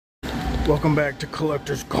Welcome back to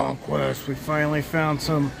Collector's Conquest. We finally found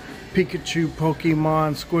some Pikachu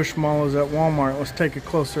Pokemon Squishmallows at Walmart. Let's take a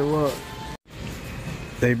closer look.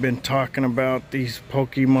 They've been talking about these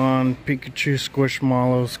Pokemon Pikachu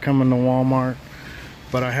Squishmallows coming to Walmart,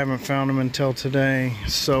 but I haven't found them until today.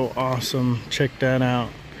 So awesome. Check that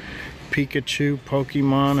out. Pikachu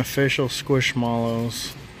Pokemon official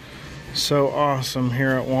Squishmallows. So awesome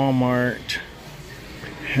here at Walmart.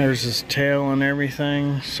 Here's his tail and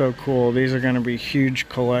everything. So cool. These are going to be huge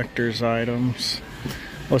collector's items.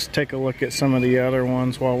 Let's take a look at some of the other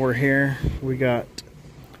ones while we're here. We got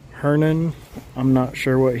Hernan. I'm not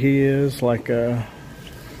sure what he is, like a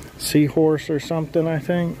seahorse or something, I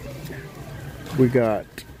think. We got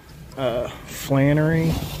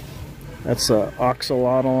Flannery. That's a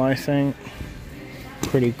oxalotl, I think.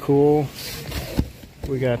 Pretty cool.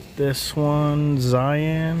 We got this one,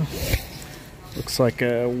 Cyan. Looks like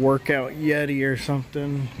a workout Yeti or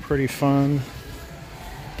something. Pretty fun.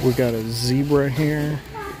 We got a zebra here.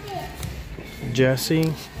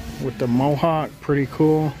 Jesse with the mohawk. Pretty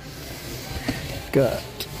cool. Got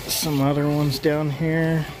some other ones down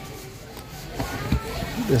here.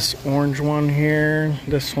 This orange one here.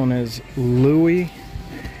 This one is Louie.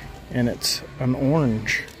 And it's an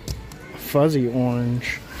orange. Fuzzy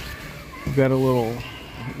orange. We've got a little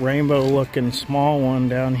rainbow looking small one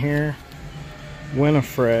down here.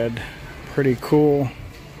 Winifred, pretty cool.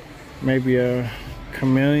 Maybe a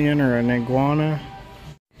chameleon or an iguana.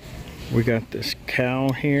 We got this cow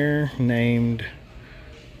here named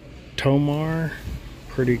Tomar,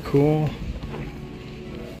 pretty cool.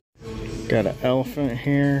 Got an elephant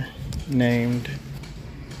here named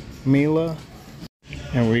Mila.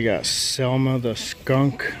 And we got Selma the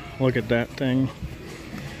skunk. Look at that thing.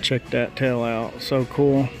 Check that tail out, so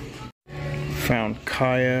cool. Found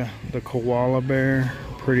Kaya the koala bear,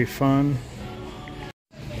 pretty fun.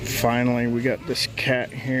 Finally, we got this cat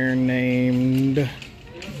here named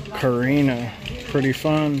Karina, pretty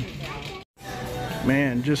fun.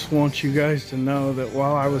 Man, just want you guys to know that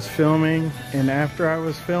while I was filming and after I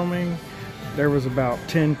was filming, there was about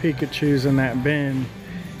 10 Pikachus in that bin.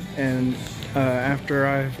 And after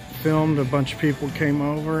I filmed, a bunch of people came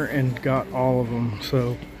over and got all of them.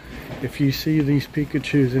 So if you see these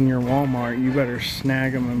Pikachus in your Walmart, you better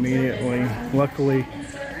snag them immediately. Luckily,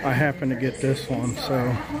 I happened to get this one,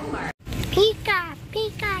 so.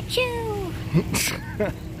 Pikachu!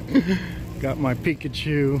 Got my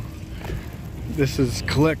Pikachu. This is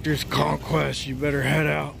Collector's Conquest. You better head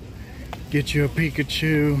out, get you a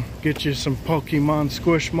Pikachu, get you some Pokemon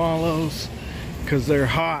Squishmallows, because they're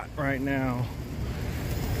hot right now.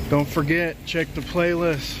 Don't forget, check the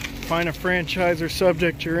playlist. Find a franchise or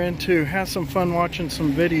subject you're into. Have some fun watching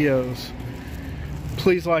some videos.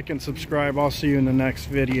 Please like and subscribe. I'll see you in the next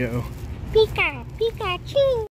video. Pikachu!